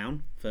sit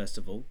down, first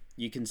of all.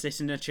 You can sit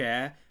in a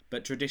chair,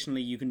 but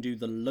traditionally you can do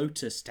the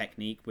lotus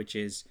technique, which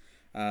is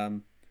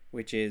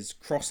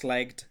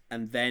cross-legged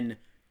and then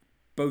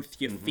both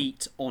your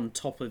feet on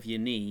top of your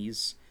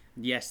knees.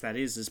 Yes, that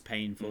is as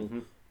painful.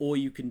 Or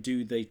you can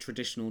do the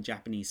traditional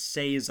Japanese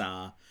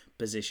seiza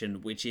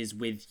position, which is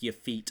with your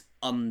feet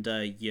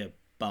under your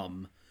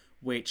bum,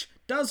 which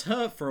does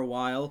hurt for a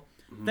while,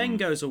 then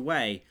goes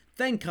away,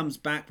 then comes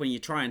back when you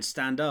try and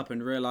stand up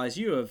and realise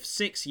you have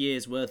 6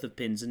 years worth of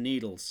pins and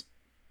needles.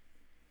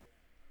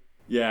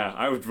 Yeah,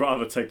 I would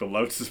rather take the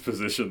lotus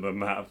position than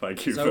that,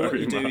 thank you very much. So what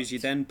you do is you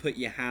then put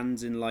your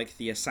hands in like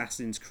the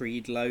Assassin's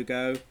Creed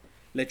logo.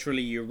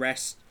 Literally, you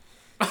rest...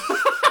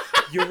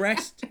 You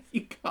rest...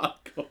 You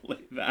can't call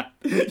it that.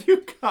 You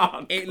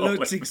can't It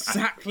looks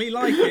exactly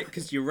like it,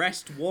 because you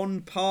rest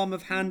one palm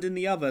of hand in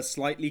the other,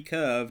 slightly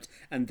curved,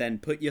 and then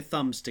put your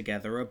thumbs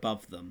together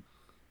above them.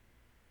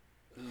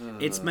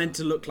 It's meant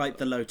to look like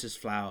the lotus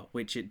flower,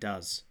 which it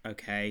does,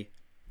 okay?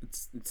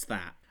 It's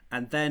that.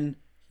 And then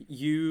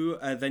you're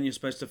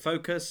supposed to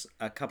focus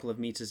a couple of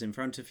meters in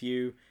front of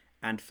you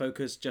and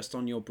focus just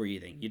on your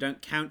breathing. You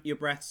don't count your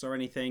breaths or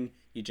anything.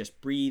 You just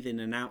breathe in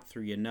and out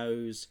through your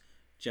nose,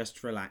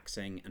 just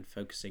relaxing and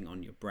focusing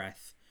on your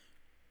breath.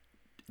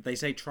 They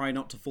say try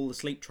not to fall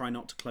asleep, try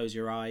not to close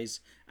your eyes,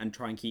 and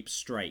try and keep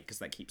straight, because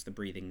that keeps the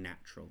breathing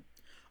natural.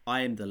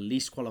 I am the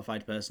least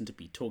qualified person to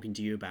be talking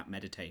to you about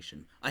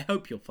meditation. I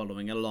hope you're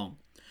following along.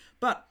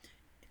 But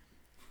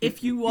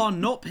if you are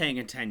not paying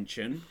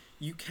attention,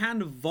 you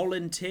can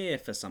volunteer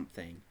for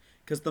something,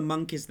 because the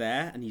monk is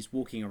there and he's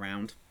walking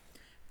around.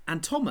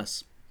 And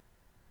Thomas,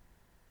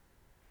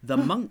 the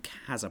monk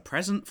has a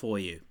present for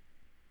you.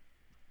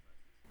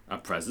 A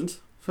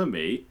present? For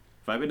me?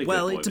 Have I been a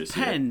well, good boy it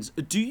depends.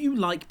 Do you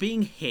like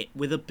being hit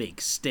with a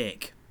big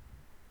stick?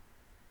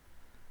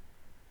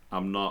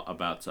 I'm not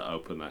about to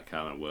open that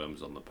can of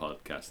worms on the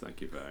podcast,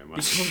 thank you very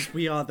much. Because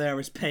we are there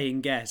as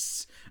paying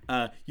guests,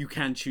 you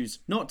can choose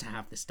not to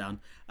have this done,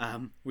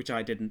 which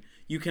I didn't.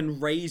 You can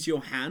raise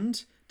your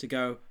hand to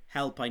go,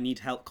 help, I need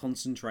help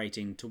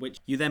concentrating, to which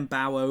you then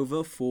bow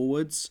over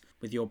forwards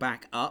with your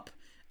back up,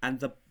 and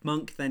the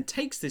monk then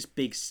takes this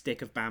big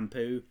stick of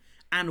bamboo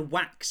and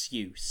whacks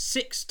you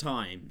 6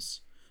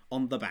 times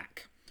on the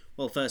back.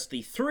 Well,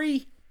 firstly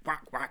 3,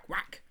 whack, whack,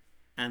 whack,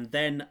 and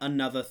then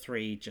another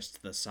 3 just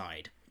to the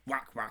side.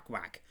 Whack, whack,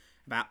 whack,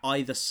 about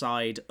either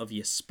side of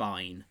your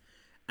spine.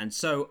 And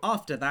so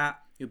after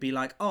that, you'll be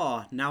like,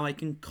 now I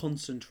can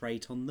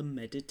concentrate on the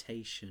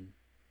meditation.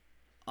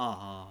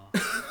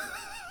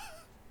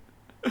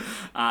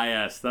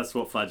 Yes, that's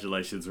what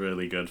flagellation's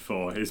really good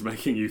for, is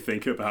making you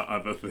think about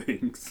other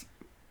things.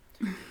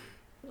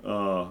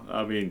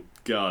 I mean,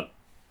 God.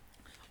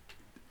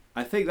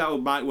 I think that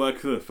might work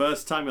for the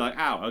first time. You're like,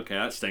 ow, okay,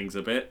 that stings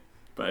a bit.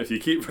 But if you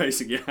keep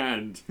raising your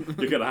hand,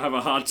 you're going to have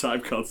a hard time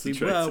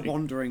concentrating. We were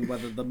wondering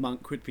whether the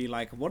monk would be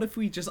like, what if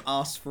we just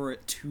asked for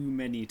it too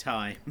many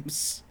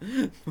times?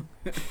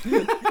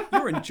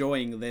 You're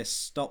enjoying this,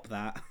 stop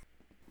that.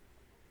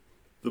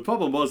 The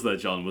problem was there,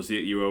 John, was that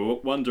you were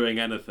wondering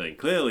anything.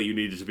 Clearly you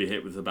needed to be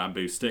hit with a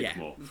bamboo stick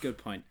more. Good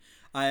point.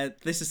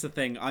 This is the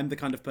thing, I'm the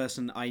kind of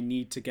person I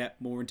need to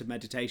get more into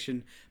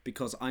meditation,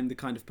 because I'm the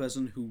kind of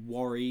person who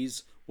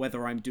worries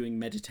whether I'm doing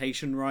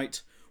meditation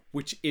right,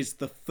 which is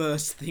the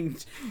first thing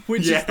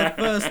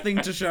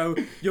to show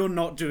you're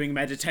not doing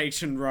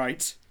meditation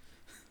right.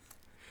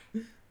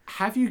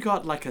 Have you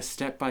got like a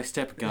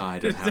step-by-step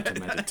guide on how to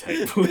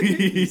meditate,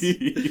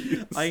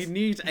 please? I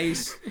need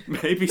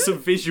maybe some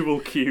visual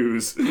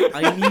cues.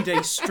 I need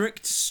a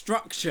strict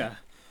structure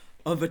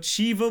of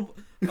achievable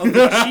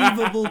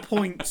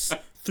points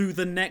through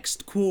the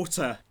next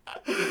quarter.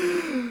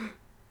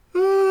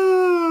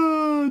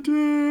 Oh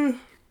dear.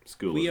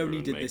 We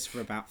only did this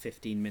for about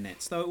 15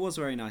 minutes, though it was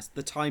very nice.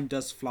 The time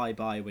does fly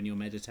by when you're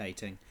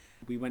meditating.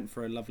 We went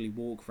for a lovely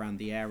walk around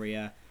the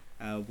area.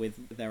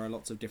 There are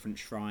lots of different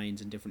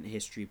shrines and different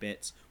history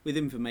bits with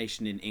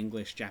information in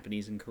English,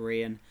 Japanese and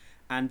Korean.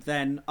 And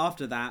then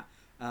after that,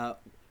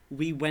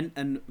 we went,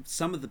 and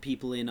some of the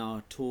people in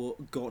our tour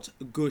got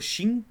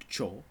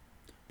Goshincho,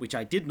 which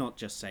I did not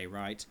just say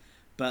right,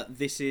 but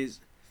this is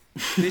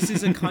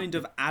a kind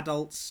of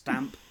adult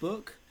stamp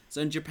book.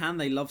 So in Japan,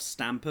 they love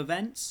stamp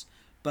events.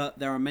 But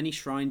there are many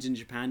shrines in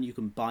Japan you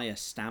can buy a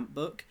stamp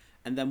book,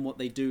 and then what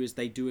they do is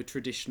they do a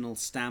traditional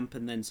stamp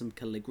and then some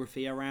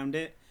calligraphy around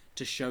it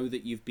to show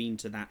that you've been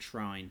to that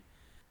shrine.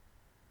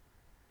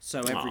 So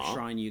every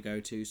shrine you go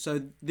to.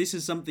 So this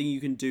is something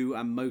you can do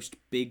at most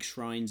big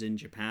shrines in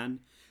Japan.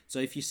 So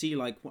if you see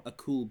like a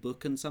cool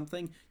book and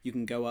something, you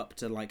can go up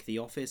to like the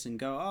office and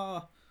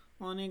go,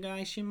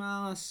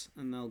 onegaishimasu,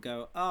 and they'll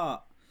go,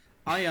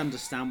 I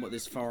understand what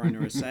this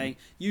foreigner is saying.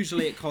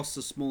 Usually it costs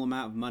a small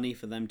amount of money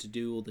for them to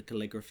do all the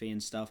calligraphy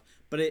and stuff.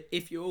 But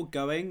if you're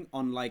going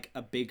on like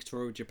a big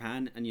tour of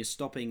Japan and you're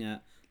stopping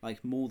at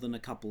like more than a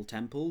couple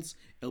temples,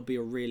 it'll be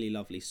a really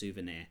lovely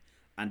souvenir.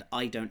 And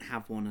I don't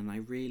have one, and I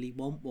really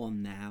want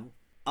one now.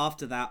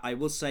 After that, I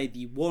will say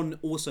the one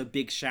also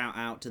big shout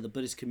out to the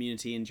Buddhist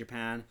community in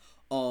Japan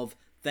of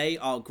they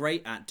are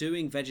great at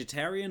doing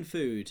vegetarian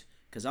food.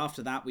 Because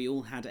after that, we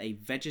all had a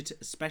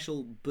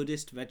special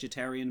Buddhist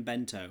vegetarian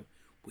bento,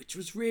 which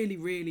was really,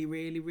 really,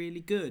 really,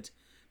 really good.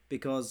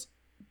 Because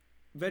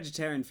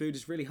vegetarian food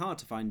is really hard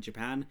to find in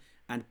Japan,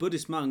 and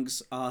Buddhist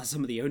monks are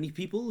some of the only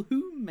people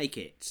who make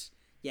it.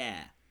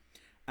 Yeah.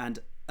 And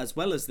as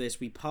well as this,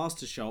 we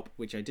passed a shop,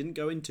 which I didn't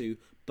go into,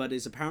 but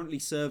is apparently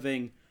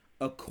serving,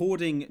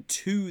 according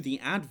to the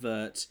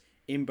advert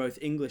in both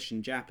English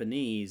and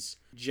Japanese,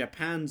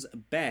 Japan's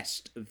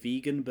best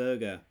vegan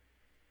burger.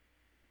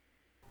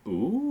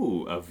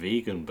 Ooh, a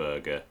vegan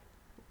burger.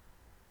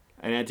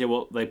 Any idea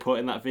what they put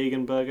in that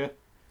vegan burger?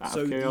 Out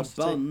of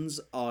curiosity? The buns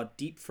are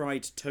deep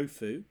fried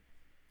tofu.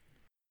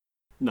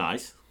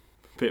 Nice.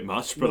 Bit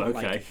much, but Not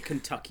okay. like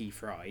Kentucky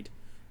fried.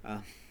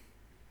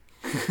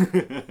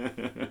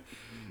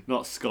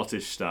 Not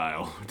Scottish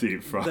style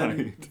deep fried.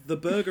 Then the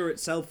burger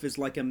itself is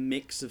like a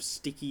mix of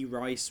sticky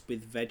rice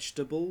with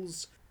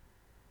vegetables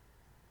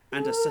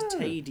and a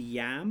sautéed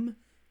yam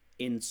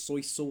in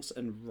soy sauce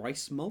and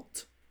rice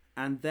malt.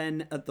 And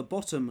then at the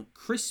bottom,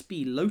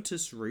 crispy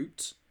lotus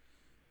root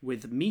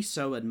with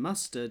miso and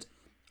mustard,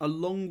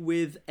 along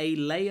with a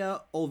layer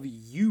of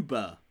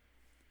yuba.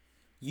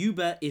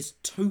 Yuba is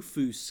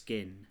tofu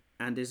skin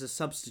and is a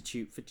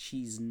substitute for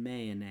cheese and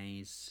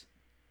mayonnaise.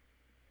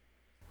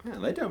 Yeah,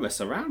 they don't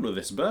mess around with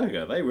this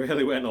burger. They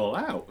really went all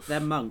out. They're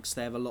monks.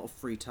 They have a lot of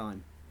free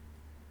time.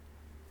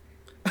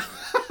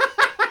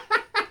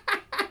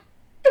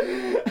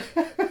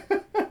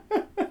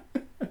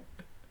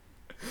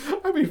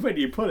 I mean, when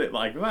you put it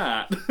like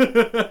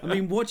that. I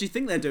mean, what do you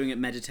think they're doing at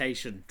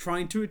meditation?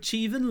 Trying to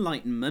achieve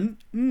enlightenment?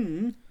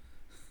 I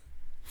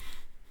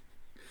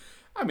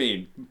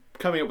mean,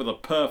 coming up with a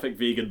perfect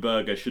vegan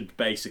burger should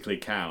basically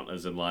count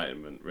as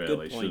enlightenment,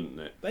 really, shouldn't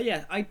it? But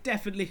yeah,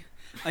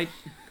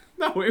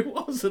 No, it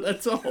wasn't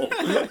at all.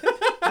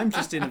 I'm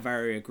just in a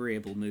very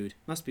agreeable mood.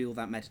 Must be all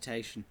that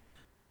meditation.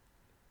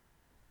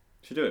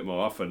 Should do it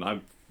more often.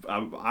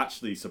 I'm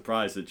actually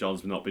surprised that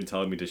John's not been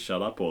telling me to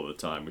shut up all the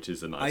time, which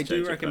is a nice change of pace.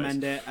 I do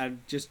recommend it. I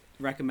just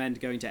recommend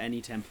going to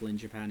any temple in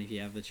Japan if you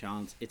have the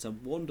chance. It's a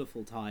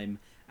wonderful time,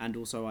 and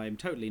also I am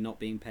totally not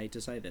being paid to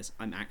say this.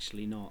 I'm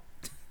actually not.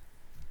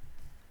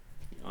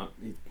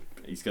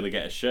 He's going to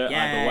get a shirt Yay.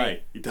 either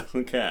way. He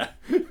doesn't care.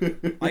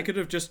 I could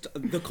have just...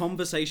 The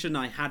conversation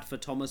I had for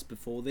Thomas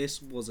before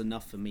this was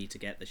enough for me to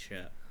get the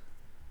shirt.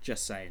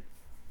 Just saying.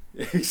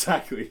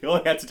 Exactly. All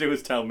he had to do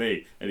was tell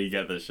me, and he'd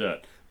get the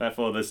shirt.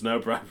 Therefore, there's no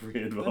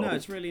bribery involved. But no,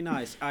 it's really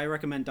nice. I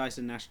recommend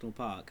Dyson National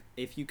Park.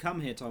 If you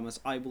come here, Thomas,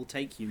 I will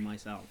take you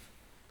myself.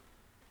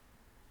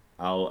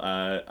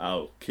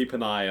 I'll keep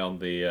an eye on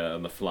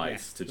the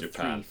flights to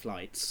Japan. 3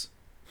 flights.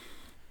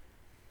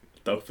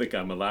 Don't think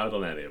I'm allowed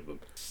on any of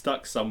them.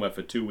 Stuck somewhere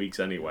for 2 weeks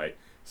anyway,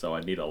 so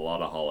I need a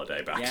lot of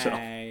holiday backed up.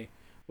 Yay.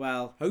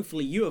 Well,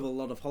 hopefully you have a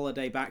lot of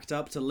holiday backed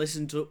up to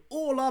listen to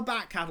all our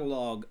back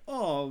catalogue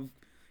of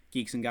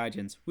Geeks and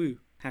Gaijins. Woo.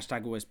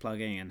 Hashtag always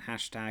plugging and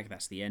hashtag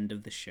that's the end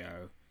of the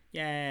show.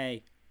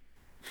 Yay.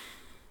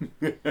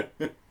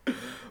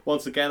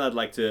 Once again, I'd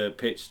like to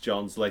pitch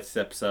John's latest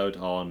episode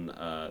on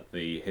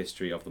the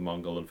history of the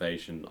Mongol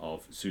invasion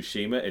of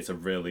Tsushima. It's a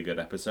really good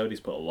episode.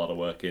 He's put a lot of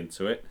work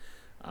into it.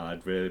 And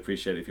I'd really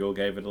appreciate it if you all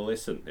gave it a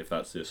listen, if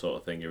that's the sort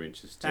of thing you're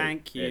interested in.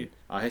 Thank you.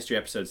 Our history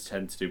episodes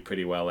tend to do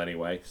pretty well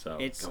anyway, so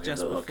it's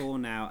just before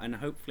now, and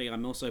hopefully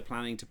I'm also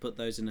planning to put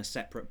those in a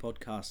separate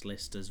podcast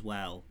list as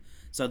well.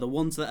 So the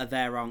ones that are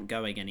there aren't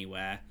going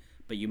anywhere,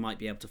 but you might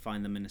be able to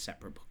find them in a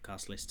separate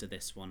podcast list to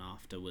this one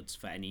afterwards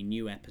for any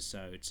new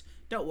episodes.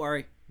 Don't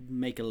worry,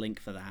 make a link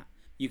for that.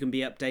 You can be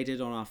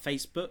updated on our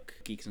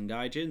Facebook, Geeks and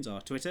Gaijins,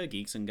 our Twitter,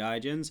 Geeks and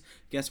Gaijins.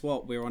 Guess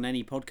what? We're on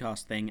any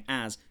podcast thing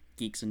as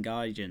Geeks and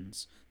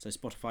Gaijins. So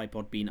Spotify,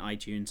 Podbean,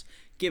 iTunes.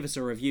 Give us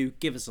a review,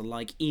 give us a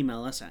like,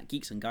 email us at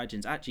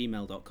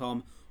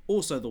geeksandgaijins@gmail.com.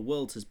 Also, the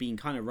world has been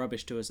kind of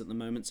rubbish to us at the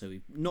moment, so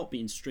we've not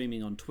been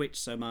streaming on Twitch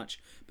so much,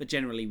 but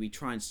generally we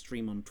try and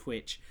stream on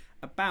Twitch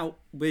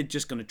we're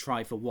just going to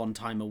try for 1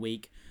 time a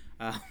week.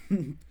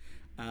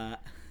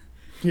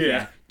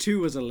 Yeah, 2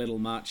 was a little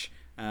much.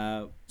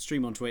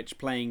 Stream on Twitch,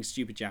 playing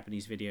stupid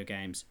Japanese video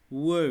games.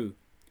 Woo!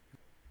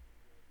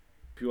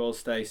 Hope you all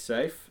stay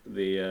safe.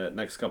 The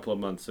next couple of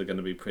months are going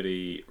to be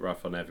pretty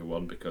rough on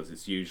everyone because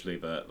it's usually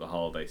the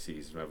holiday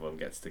season where everyone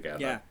gets together.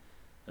 Yeah.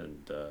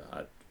 And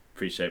I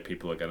appreciate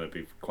people are going to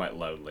be quite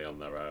lonely on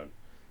their own.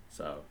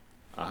 So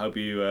I hope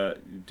you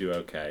do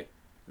okay.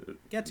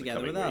 Get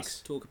together with coming us.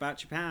 weeks. Talk about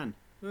Japan.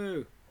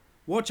 Woo.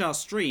 Watch our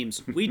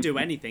streams. We do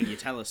anything you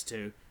tell us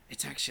to.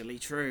 It's actually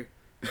true.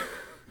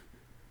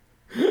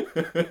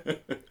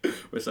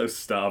 We're so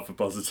starved for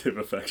positive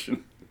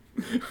affection.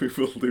 We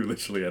will do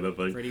literally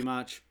anything. Pretty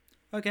much.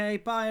 Okay,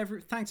 bye.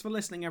 Thanks for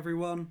listening,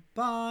 everyone.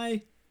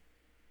 Bye.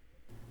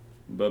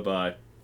 Bye-bye.